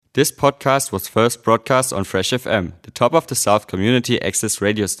This podcast was first broadcast on Fresh FM, the top of the South community access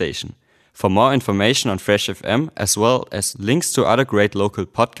radio station. For more information on Fresh FM, as well as links to other great local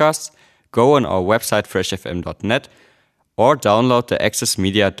podcasts, go on our website freshfm.net or download the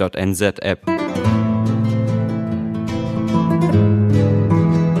accessmedia.nz app.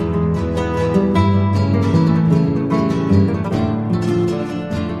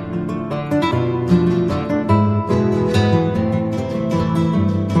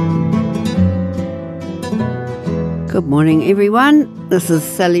 Good morning, everyone. This is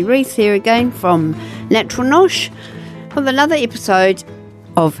Sally Rees here again from Natural Nosh with another episode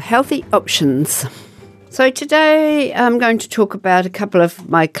of Healthy Options. So today I'm going to talk about a couple of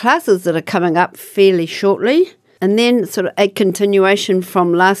my classes that are coming up fairly shortly, and then sort of a continuation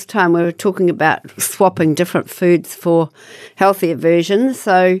from last time we were talking about swapping different foods for healthier versions.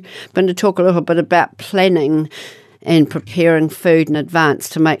 So I'm going to talk a little bit about planning and preparing food in advance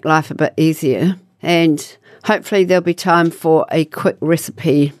to make life a bit easier, and hopefully there'll be time for a quick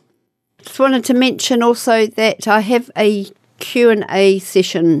recipe. Just wanted to mention also that I have a Q&A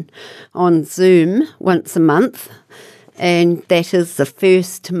session on Zoom once a month, and that is the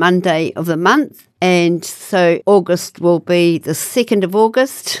first Monday of the month. And so August will be the 2nd of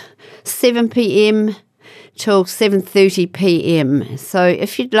August, 7 p.m. till 7:30 p.m. So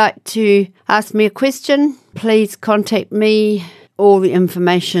if you'd like to ask me a question, please contact me. All the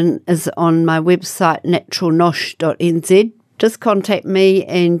information is on my website, naturalnosh.nz. Just contact me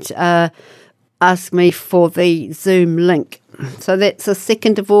and ask me for the Zoom link. So that's the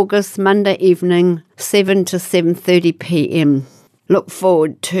 2nd of August, Monday evening, 7 to 7:30 p.m. Look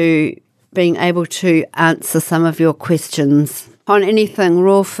forward to being able to answer some of your questions on anything,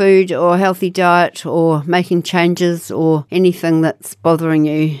 raw food or healthy diet or making changes or anything that's bothering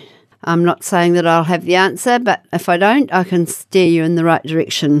you. I'm not saying that I'll have the answer, but if I don't, I can steer you in the right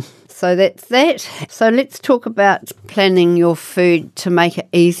direction. So that's that. So let's talk about planning your food to make it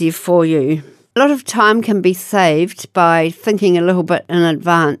easier for you. A lot of time can be saved by thinking a little bit in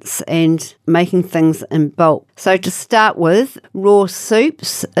advance and making things in bulk. So to start with, raw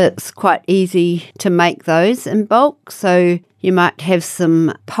soups, it's quite easy to make those in bulk. So you might have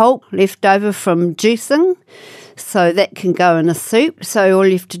some pulp left over from juicing, so that can go in a soup. So all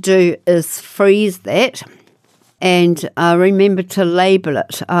you have to do is freeze that and remember to label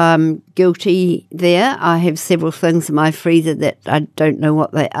it. I'm guilty there. I have several things in my freezer that I don't know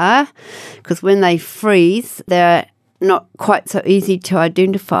what they are, because when they freeze, they're not quite so easy to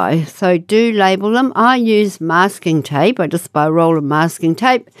identify. So do label them. I use masking tape. I just buy a roll of masking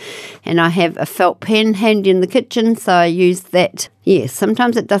tape, and I have a felt pen handy in the kitchen, so I use that. Yes,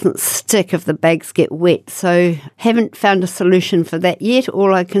 sometimes it doesn't stick if the bags get wet, so haven't found a solution for that yet.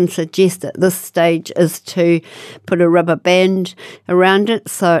 All I can suggest at this stage is to put a rubber band around it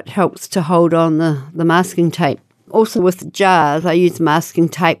so it helps to hold on the masking tape. Also with jars, I use masking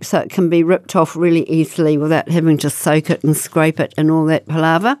tape so it can be ripped off really easily without having to soak it and scrape it and all that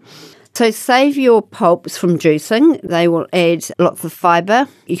palaver. So save your pulps from juicing. They will add lots of fibre.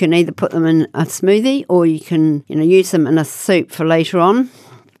 You can either put them in a smoothie or you can use them in a soup for later on.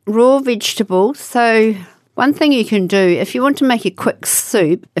 Raw vegetables. So one thing you can do, if you want to make a quick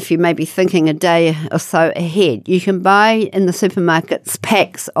soup, if you may be thinking a day or so ahead, you can buy in the supermarkets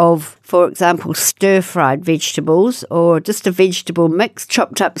packs of, for example, stir-fried vegetables or just a vegetable mix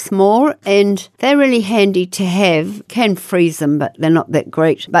chopped up small, and they're really handy to have. Can freeze them, but they're not that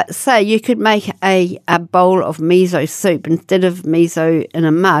great. But say you could make a bowl of miso soup. Instead of miso in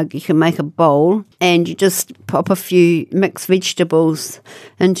a mug, you can make a bowl and you just pop a few mixed vegetables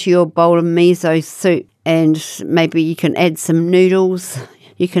into your bowl of miso soup. And maybe you can add some noodles.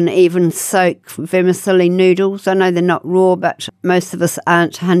 You can even soak vermicelli noodles. I know they're not raw, but most of us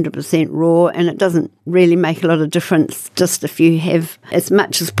aren't 100% raw, and it doesn't really make a lot of difference just if you have as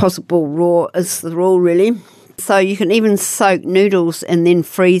much as possible raw as the rule, really. So you can even soak noodles and then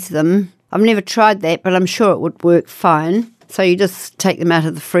freeze them. I've never tried that, but I'm sure it would work fine. So you just take them out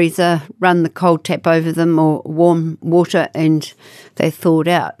of the freezer, run the cold tap over them or warm water, and they're thawed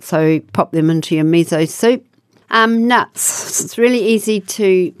out. So pop them into your miso soup. Nuts. It's really easy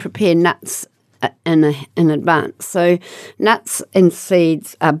to prepare nuts in advance. So nuts and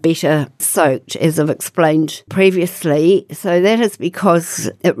seeds are better soaked, as I've explained previously. So that is because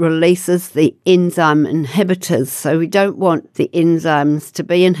it releases the enzyme inhibitors. So we don't want the enzymes to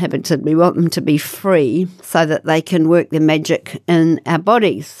be inhibited. We want them to be free so that they can work their magic in our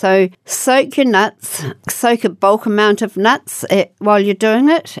bodies. So soak your nuts, soak a bulk amount of nuts while you're doing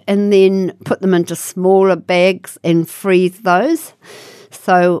it, and then put them into smaller bags and freeze those.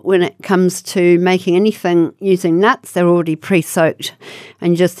 So when it comes to making anything using nuts, they're already pre-soaked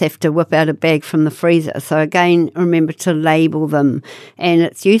and you just have to whip out a bag from the freezer. So again, remember to label them. And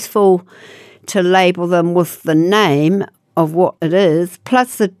it's useful to label them with the name of what it is,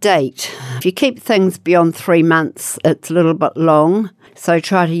 plus the date. If you keep things beyond 3 months, it's a little bit long, so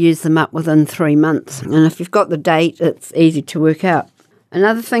try to use them up within 3 months. And if you've got the date, it's easy to work out.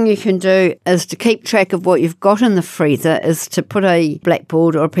 Another thing you can do is to keep track of what you've got in the freezer is to put a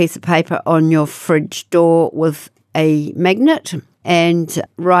blackboard or a piece of paper on your fridge door with a magnet and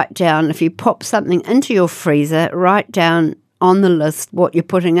write down, if you pop something into your freezer, write down on the list what you're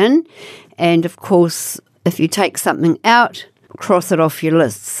putting in. And of course, if you take something out, cross it off your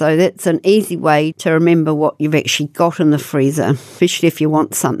list. So that's an easy way to remember what you've actually got in the freezer, especially if you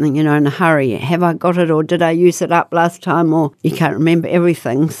want something, in a hurry. Have I got it or did I use it up last time, or you can't remember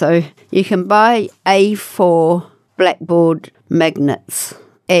everything. So you can buy A4 blackboard magnets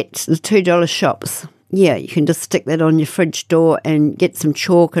at the $2 shops. Yeah, you can just stick that on your fridge door and get some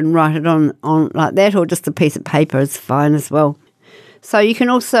chalk and write it on like that, or just a piece of paper is fine as well. So you can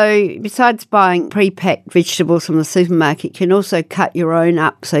also, besides buying pre-packed vegetables from the supermarket, you can also cut your own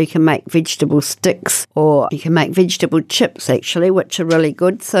up, so you can make vegetable sticks, or you can make vegetable chips actually, which are really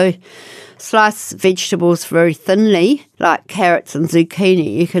good. So slice vegetables very thinly, like carrots and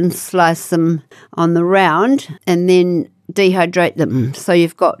zucchini. You can slice them on the round and then dehydrate them. So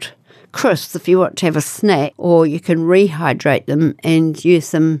you've got crisps if you want to have a snack, or you can rehydrate them and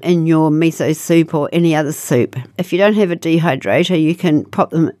use them in your miso soup or any other soup. If you don't have a dehydrator, you can pop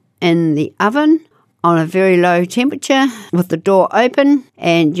them in the oven on a very low temperature with the door open,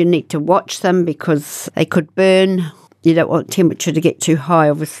 and you need to watch them because they could burn. You don't want temperature to get too high,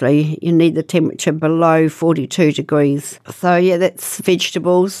 obviously. You need the temperature below 42 degrees. So yeah, that's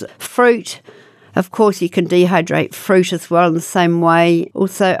vegetables. Fruit. Of course, you can dehydrate fruit as well in the same way.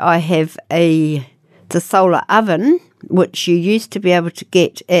 Also, I have the solar oven, which you used to be able to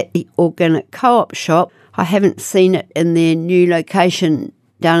get at the organic co-op shop. I haven't seen it in their new location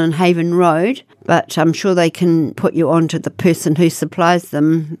down in Haven Road, but I'm sure they can put you on to the person who supplies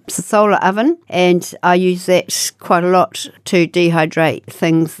them. It's a solar oven, and I use that quite a lot to dehydrate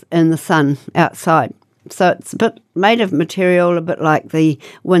things in the sun outside. So it's a bit made of material, a bit like the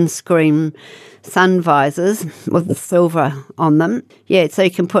windscreen sun visors with the silver on them. Yeah, so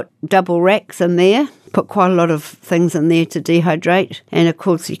you can put double racks in there, put quite a lot of things in there to dehydrate. And of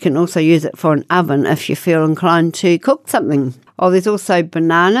course, you can also use it for an oven if you feel inclined to cook something. Oh, there's also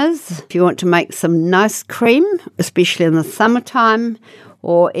bananas. If you want to make some nice cream, especially in the summertime,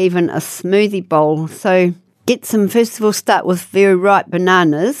 or even a smoothie bowl. So get some, first of all, start with very ripe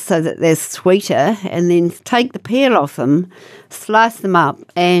bananas so that they're sweeter, and then take the peel off them, slice them up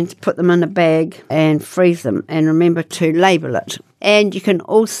and put them in a bag and freeze them, and remember to label it. And you can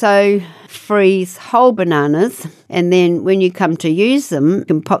also freeze whole bananas, and then when you come to use them, you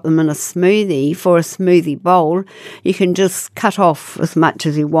can pop them in a smoothie. For a smoothie bowl, you can just cut off as much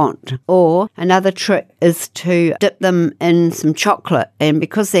as you want. Or another trick is to dip them in some chocolate, and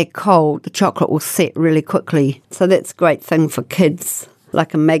because they're cold, the chocolate will set really quickly. So that's a great thing for kids,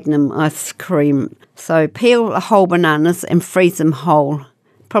 like a Magnum ice cream. So peel the whole bananas and freeze them whole.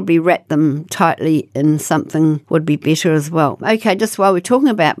 Probably wrap them tightly in something would be better as well. Okay, just while we're talking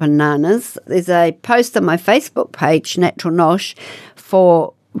about bananas, there's a post on my Facebook page, Natural Nosh,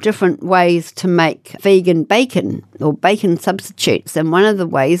 for different ways to make vegan bacon or bacon substitutes, and one of the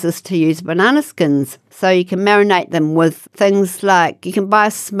ways is to use banana skins. So you can marinate them with things like, you can buy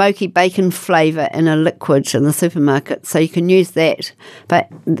a smoky bacon flavour in a liquid in the supermarket, so you can use that. But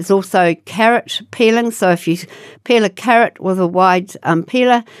there's also carrot peeling, so if you peel a carrot with a wide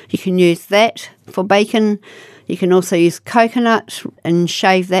peeler, you can use that for bacon. You can also use coconut and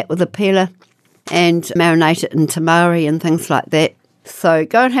shave that with a peeler and marinate it in tamari and things like that. So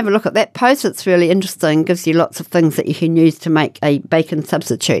go and have a look at that post. It's really interesting. Gives you lots of things that you can use to make a bacon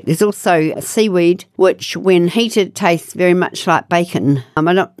substitute. There's also seaweed, which when heated tastes very much like bacon. I'm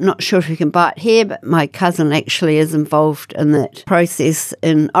not sure if you can buy it here, but my cousin actually is involved in that process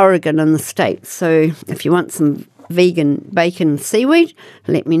in Oregon in the States. So if you want some vegan bacon seaweed,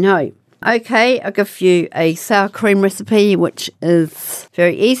 let me know. Okay, I'll give you a sour cream recipe, which is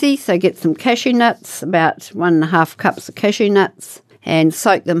very easy. So get some cashew nuts, about 1.5 cups of cashew nuts, and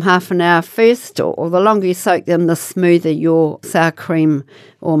soak them half an hour first, or the longer you soak them, the smoother your sour cream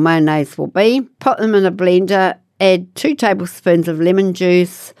or mayonnaise will be. Put them in a blender, add 2 tablespoons of lemon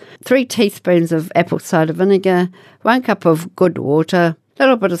juice, 3 teaspoons of apple cider vinegar, 1 cup of good water, a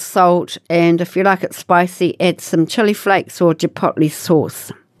little bit of salt, and if you like it spicy, add some chili flakes or chipotle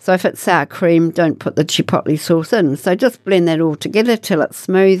sauce. So if it's sour cream, don't put the chipotle sauce in. So just blend that all together till it's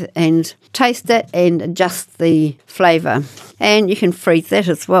smooth and taste it and adjust the flavour. And you can freeze that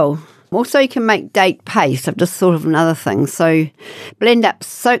as well. Also, you can make date paste. I've just thought of another thing. So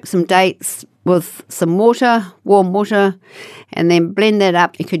soak some dates with some water, warm water, and then blend that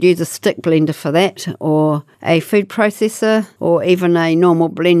up. You could use a stick blender for that, or a food processor, or even a normal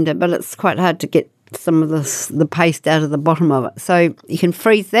blender, but it's quite hard to get some of the paste out of the bottom of it. So you can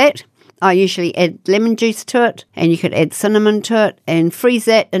freeze that. I usually add lemon juice to it, and you could add cinnamon to it, and freeze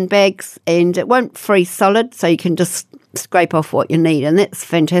that in bags, and it won't freeze solid, so you can just scrape off what you need, and that's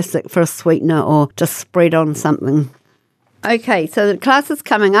fantastic for a sweetener or just spread on something. Okay, so the class is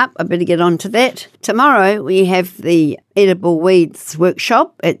coming up. I better get on to that. Tomorrow we have the edible weeds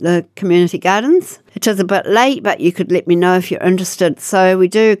workshop at the community gardens. It is a bit late, but you could let me know if you're interested. So we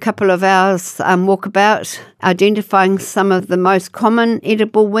do a couple of hours walkabout, identifying some of the most common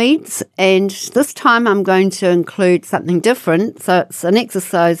edible weeds. And this time I'm going to include something different. So it's an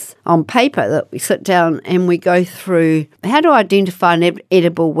exercise on paper that we sit down and we go through how to identify an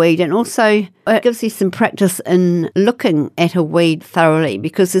edible weed. And also it gives you some practice in looking at a weed thoroughly,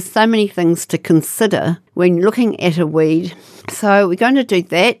 because there's so many things to consider when looking at a weed. So we're going to do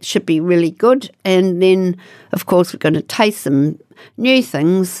that. Should be really good. And then, of course, we're going to taste some new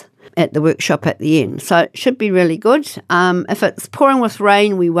things at the workshop at the end. So it should be really good. If it's pouring with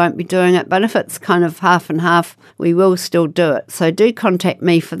rain, we won't be doing it. But if it's kind of half and half, we will still do it. So do contact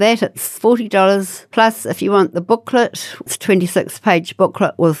me for that. It's $40. Plus, if you want the booklet, it's a 26-page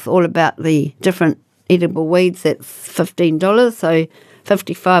booklet with all about the different edible weeds. That's $15. So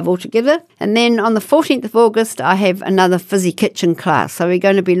 $55 altogether. And then on the 14th of August, I have another Fizzy Kitchen class. So we're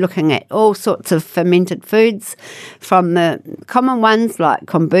going to be looking at all sorts of fermented foods, from the common ones like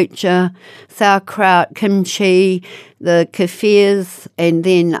kombucha, sauerkraut, kimchi, the kefirs, and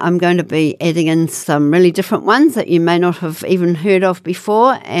then I'm going to be adding in some really different ones that you may not have even heard of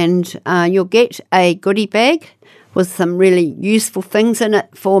before. And you'll get a goodie bag with some really useful things in it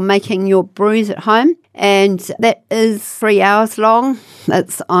for making your brews at home. And that is 3 hours long.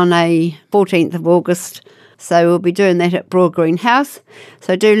 It's on a 14th of August. So we'll be doing that at Broad Greenhouse.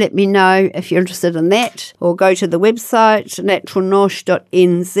 So do let me know if you're interested in that, or go to the website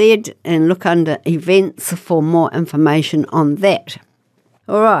naturalnosh.nz and look under events for more information on that.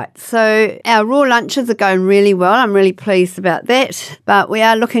 All right, so our raw lunches are going really well. I'm really pleased about that. But we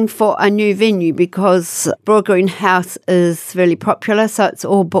are looking for a new venue because Broad Greenhouse is really popular, so it's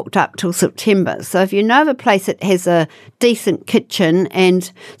all booked up till September. So if you know of a place that has a decent kitchen and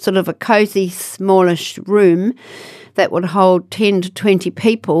sort of a cosy, smallish room that would hold 10 to 20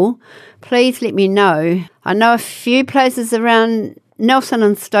 people, please let me know. I know a few places around Nelson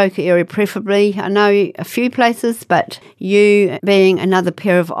and Stoke area preferably. I know a few places, but you being another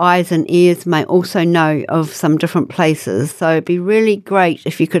pair of eyes and ears may also know of some different places. So it'd be really great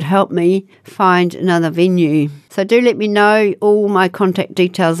if you could help me find another venue. So do let me know. All my contact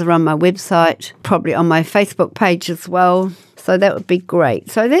details are on my website, probably on my Facebook page as well. So that would be great.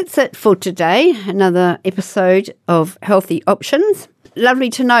 So that's it for today. Another episode of Healthy Options. Lovely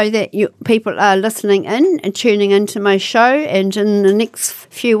to know that you people are listening in and tuning into my show, and in the next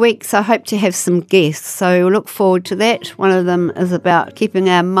few weeks I hope to have some guests, so we'll look forward to that. One of them is about keeping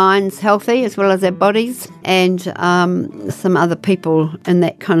our minds healthy as well as our bodies, and some other people in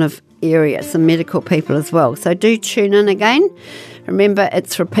that kind of area, some medical people as well. So do tune in again. Remember,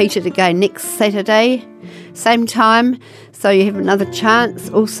 it's repeated again next Saturday, same time, so you have another chance.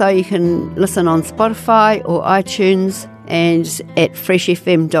 Also, you can listen on Spotify or iTunes and at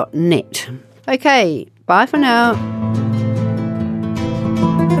freshfm.net. Okay, bye for now.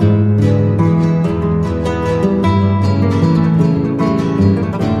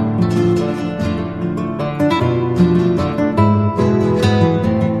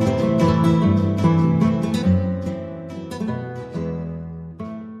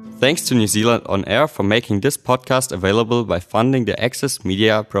 Thanks to New Zealand On Air for making this podcast available by funding the Access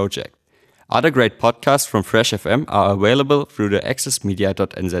Media project. Other great podcasts from Fresh FM are available through the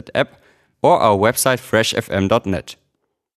accessmedia.nz app or our website freshfm.net.